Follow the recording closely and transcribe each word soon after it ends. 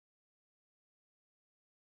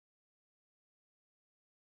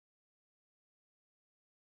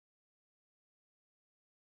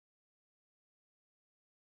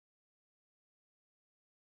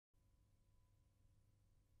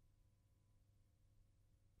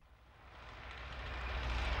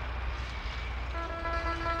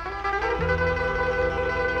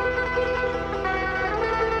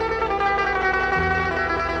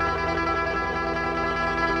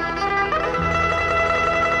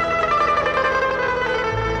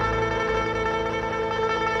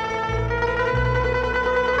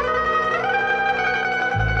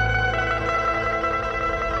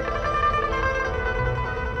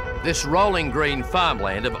This rolling green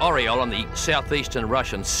farmland of Oryol on the southeastern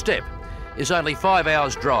Russian steppe is only 5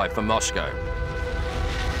 hours' drive from Moscow.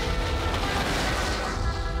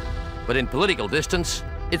 But in political distance,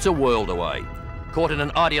 it's a world away, caught in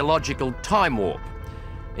an ideological time warp.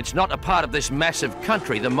 It's not a part of this massive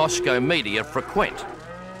country the Moscow media frequent.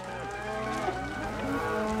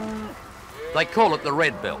 They call it the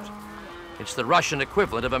Red Belt. It's the Russian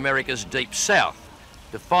equivalent of America's Deep South,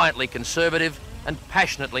 defiantly conservative and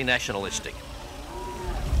passionately nationalistic.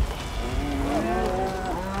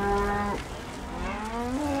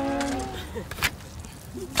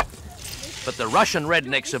 But the Russian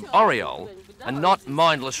rednecks of Oryol are not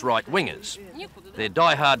mindless right-wingers. They're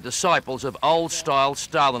die-hard disciples of old-style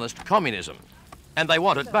Stalinist communism, and they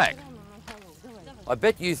want it back. I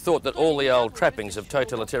bet you thought that all the old trappings of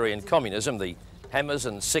totalitarian communism, the hammers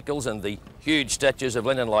and sickles and the huge statues of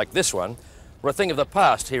Lenin like this one, were a thing of the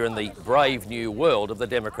past here in the brave new world of the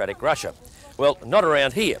democratic Russia. Well, not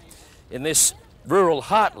around here. In this rural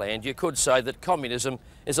heartland, you could say that communism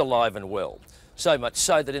is alive and well. So much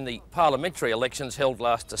so that in the parliamentary elections held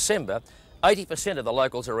last December, 80% of the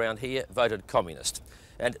locals around here voted communist.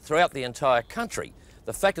 And throughout the entire country,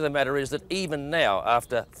 the fact of the matter is that even now,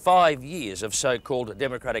 after 5 years of so-called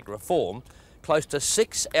democratic reform, close to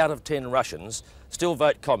 6 out of 10 Russians still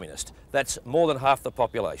vote communist. That's more than half the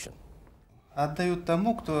population. Отдают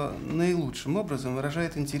тому, кто наилучшим образом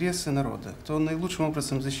выражает интересы народа, кто наилучшим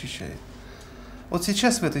образом защищает. Вот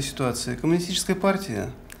сейчас в этой ситуации коммунистическая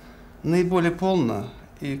партия наиболее полно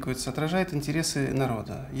и, отражает интересы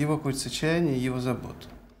народа, его чаяния, его забот.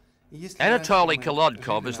 Anatoly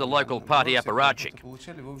Kolodkov is the local party apparatchik.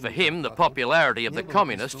 For him, the popularity of the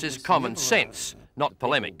communists is common sense, not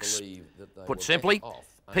polemics. Put simply,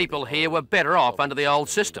 people here were better off under the old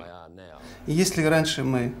system. Если раньше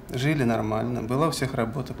мы жили нормально, была у всех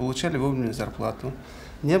работа, получали вовремя зарплату,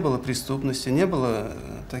 не было преступности, не было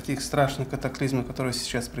таких страшных катаклизмов, которые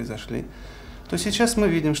сейчас произошли, то сейчас мы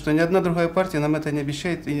видим, что ни одна другая партия нам это не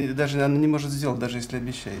обещает, и даже она не может сделать, даже если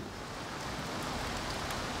обещает.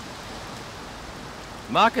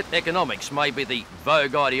 Market economics may be the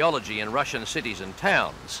vogue ideology in Russian cities and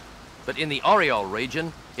towns, but in the Oryol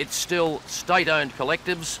region, it's still state-owned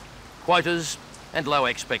collectives, quotas, and low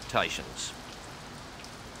expectations.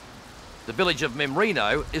 The village of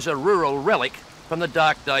Memrino is a rural relic from the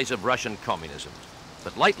dark days of Russian communism.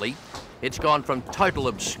 But lately, it's gone from total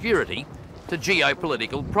obscurity to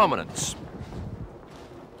geopolitical prominence.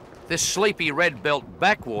 This sleepy red belt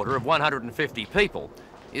backwater of 150 people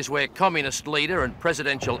is where communist leader and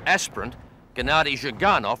presidential aspirant Gennady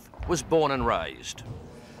Zyuganov was born and raised.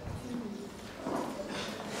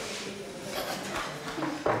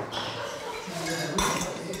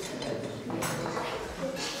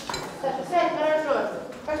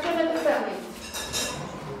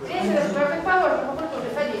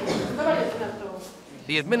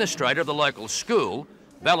 The administrator of the local school,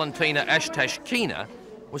 Valentina Ashtashkina,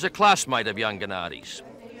 was a classmate of young Gennady's.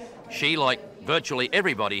 She, like virtually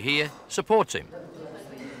everybody here, supports him.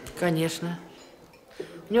 Конечно.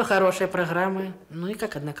 У него хорошая программа, ну и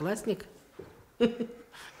как одноклассник.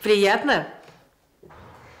 Приятно.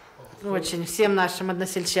 Очень. Всем нашим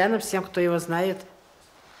односельчанам, всем, кто его знает.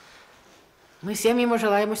 Мы всем ему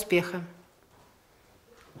желаем успеха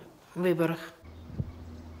в выборах.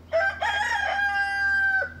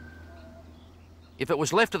 If it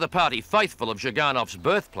was left to the party faithful of Zyuganov's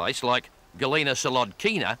birthplace, like Galina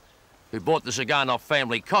Solodkina, who bought the Zyuganov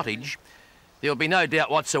family cottage, there'll be no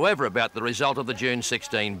doubt whatsoever about the result of the June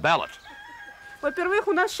 16 ballot. Во-первых,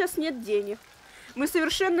 у нас сейчас нет денег. Мы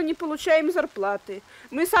совершенно не получаем зарплаты.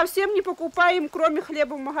 Мы совсем не покупаем, кроме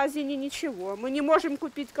хлеба в магазине, ничего. Мы не можем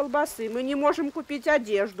купить колбасы, мы не можем купить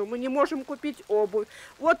одежду, мы не можем купить обувь.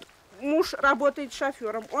 Вот муж работает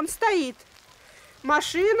шофером, он стоит.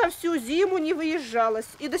 Машина всю зиму не выезжалась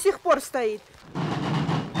и до сих пор стоит.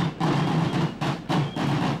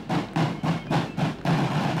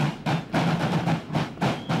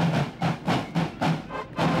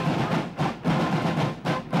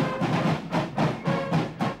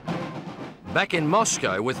 Back in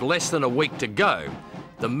Moscow, with less than a week to go,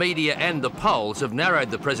 the media and the polls have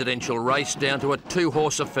narrowed the presidential race down to a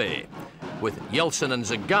two-horse affair, with Yeltsin and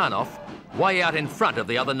Zyuganov way out in front of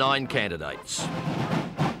the other 9 candidates.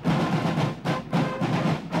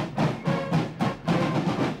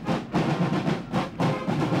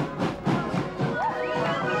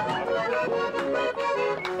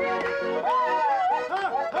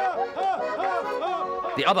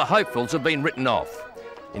 The other hopefuls have been written off,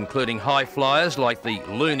 including high flyers like the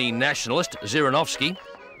loony nationalist Zhirinovsky,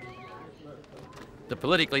 the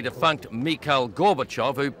politically defunct Mikhail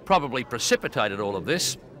Gorbachev, who probably precipitated all of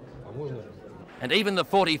this, and even the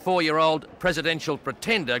 44-year-old presidential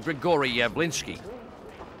pretender Gregori Rebrov.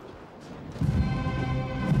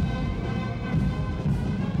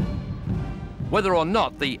 Whether or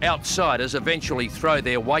not the outsiders eventually throw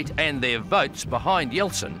their weight and their votes behind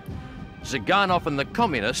Yeltsin, Zyuganov and the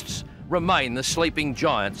communists remain the sleeping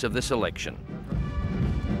giants of this election.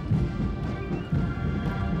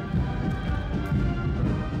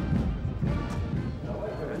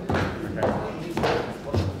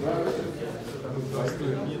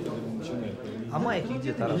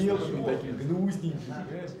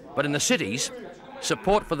 But in the cities,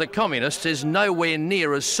 support for the communists is nowhere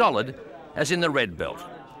near as solid as in the Red Belt.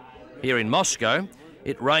 Here in Moscow,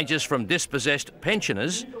 it ranges from dispossessed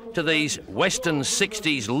pensioners to these Western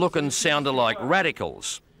 60s look and sound alike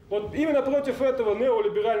radicals. Frankly,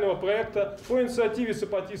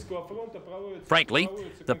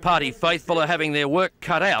 the party faithful are having their work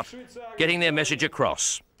cut out, getting their message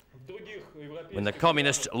across. When the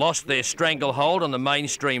communists lost their stranglehold on the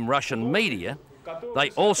mainstream Russian media,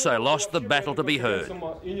 they also lost the battle to be heard.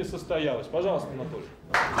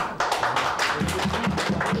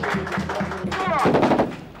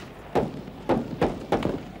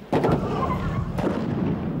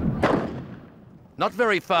 Not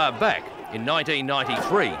very far back, in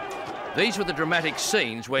 1993, these were the dramatic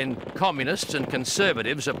scenes when communists and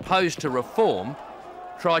conservatives opposed to reform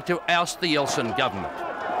tried to oust the Yeltsin government.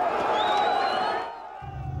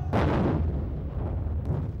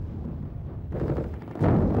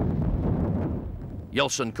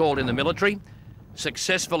 Yeltsin called in the military,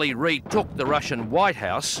 successfully retook the Russian White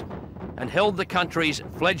House and held the country's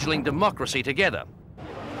fledgling democracy together.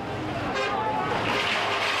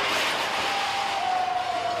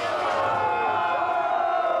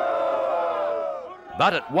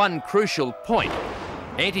 But at one crucial point,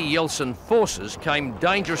 anti-Yeltsin forces came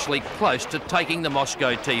dangerously close to taking the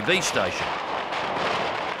Moscow TV station.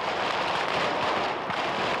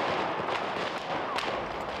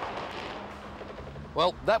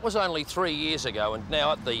 Well, that was only 3 years ago, and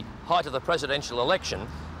now at the height of the presidential election,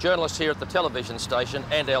 journalists here at the television station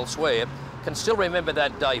and elsewhere can still remember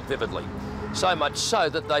that day vividly. So much so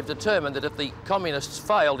that they've determined that if the communists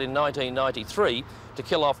failed in 1993 to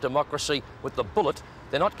kill off democracy with the bullet,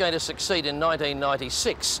 they're not going to succeed in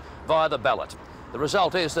 1996 via the ballot. The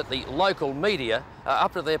result is that the local media are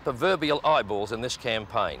up to their proverbial eyeballs in this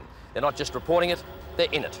campaign. They're not just reporting it,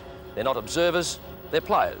 they're in it. They're not observers, they're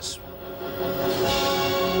players.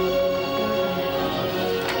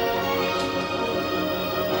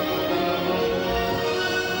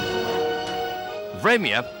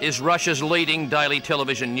 Vremya is Russia's leading daily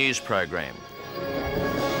television news program.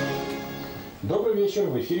 Добрый вечер,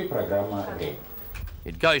 в эфире программа «Время».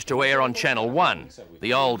 It goes to air on Channel 1,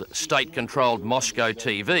 the old state-controlled Moscow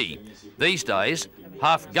TV, these days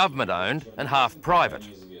half government-owned and half private.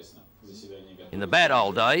 In the bad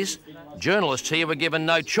old days, journalists here were given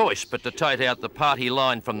no choice but to tote out the party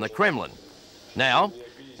line from the Kremlin. Now,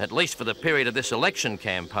 at least for the period of this election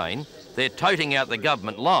campaign, they're toting out the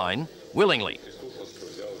government line willingly.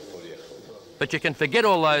 But you can forget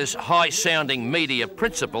all those high-sounding media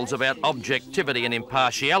principles about objectivity and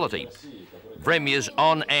impartiality. Vremya's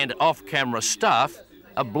on- and off-camera staff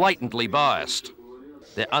are blatantly biased.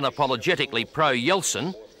 They're unapologetically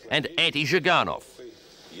pro-Yeltsin and anti-Zyuganov.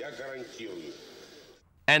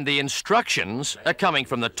 And the instructions are coming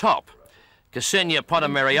from the top. Ksenia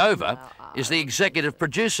Ponomayova is the executive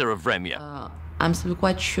producer of Vremya. I'm still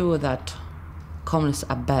quite sure that communists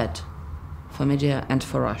are bad for media and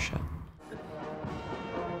for Russia.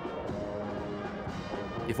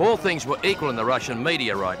 If all things were equal in the Russian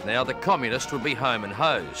media right now, the communists would be home and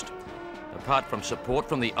hosed. Apart from support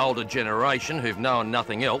from the older generation who've known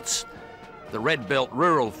nothing else, the Red Belt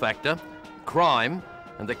rural factor, crime,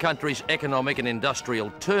 and the country's economic and industrial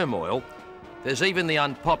turmoil, there's even the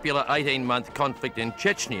unpopular 18-month conflict in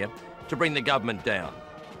Chechnya to bring the government down.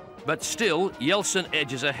 But still, Yeltsin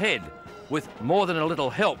edges ahead, with more than a little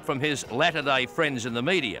help from his latter-day friends in the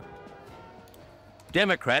media.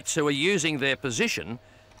 Democrats who are using their position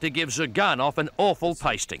to give Zyuganov an awful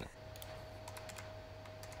pasting.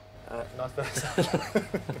 Not very.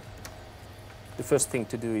 The first thing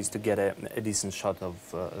to do is to get a decent shot of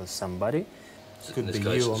somebody. It could be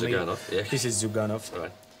you or me. Yeah. This is Zyuganov.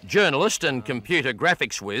 Right. Journalist and computer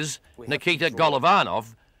graphics whiz Nikita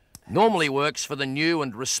Golovanov normally works for the new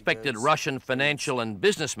and respected Russian financial and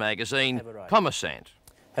business magazine Communism.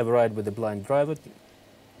 Have a ride with a blind driver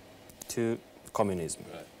to communism,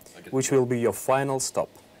 which will be your final stop.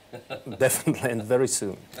 Definitely, and very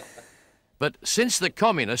soon. But since the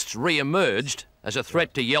communists re-emerged, as a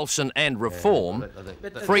threat to Yeltsin and reform,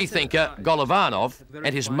 freethinker Golovanov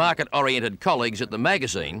and his market-oriented colleagues at the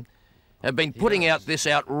magazine have been putting out this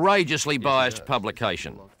outrageously biased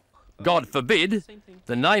publication. God forbid,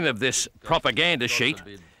 the name of this propaganda sheet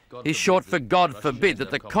is short for God forbid that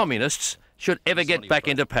the communists should ever get back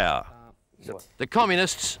into power. The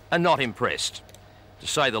communists are not impressed. To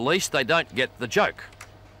say the least, they don't get the joke.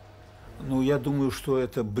 Ну, я думаю, что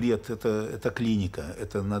это бред, это клиника,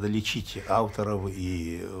 это надо лечить авторов,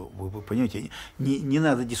 и, вы понимаете, не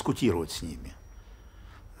надо дискутировать с ними.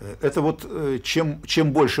 Это вот,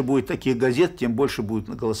 чем больше будет таких газет, тем больше будет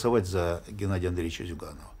голосовать за Геннадия Андреевича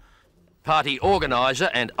Зюганова. Party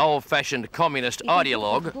organiser and old-fashioned communist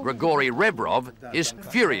ideologue Gregori Rebrov is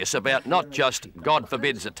furious about not just God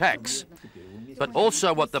forbid's attacks, but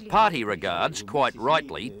also what the party regards, quite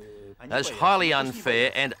rightly, as highly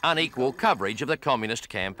unfair and unequal coverage of the communist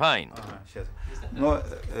campaign. Но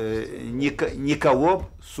никого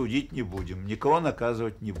судить не будем, никого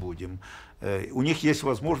наказывать не будем. У них есть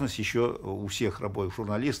возможность еще, у всех рабочих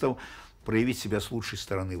журналистов, проявить себя с лучшей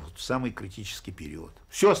стороны вот, в самый критический период.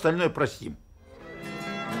 Все остальное простим.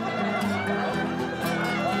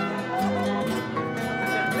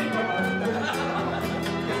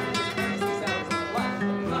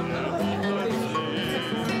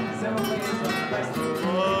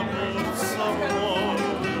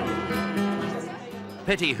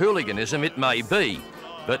 Petty hooliganism it may be,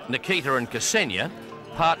 but Nikita and Ksenia,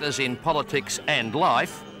 partners in politics and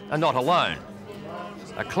life, are not alone.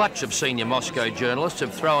 A clutch of senior Moscow journalists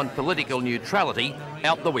have thrown political neutrality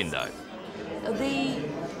out the window. They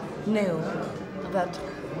know that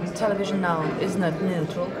television now is not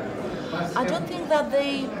neutral. I don't think that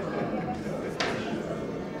they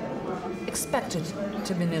expect it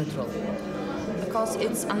to be neutral, because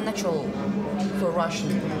it's unnatural for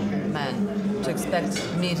Russian men to expect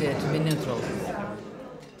media to be neutral.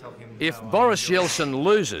 If Boris Yeltsin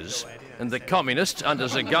loses and the communists under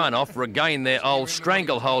Zyuganov regain their old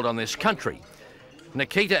stranglehold on this country,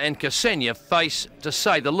 Nikita and Ksenia face, to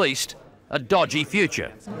say the least, a dodgy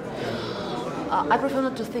future. I prefer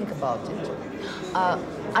not to think about it.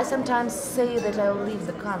 I sometimes say that I'll leave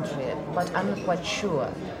the country, but I'm not quite sure.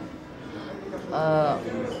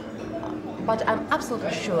 But I'm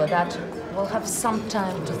absolutely sure that we'll have some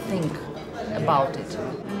time to think about it.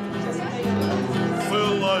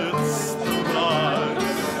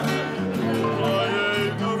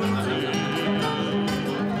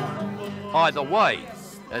 Either way,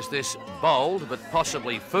 as this bold but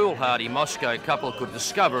possibly foolhardy Moscow couple could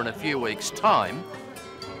discover in a few weeks' time,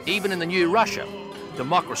 even in the new Russia,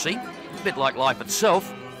 democracy, a bit like life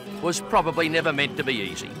itself, was probably never meant to be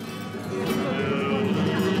easy.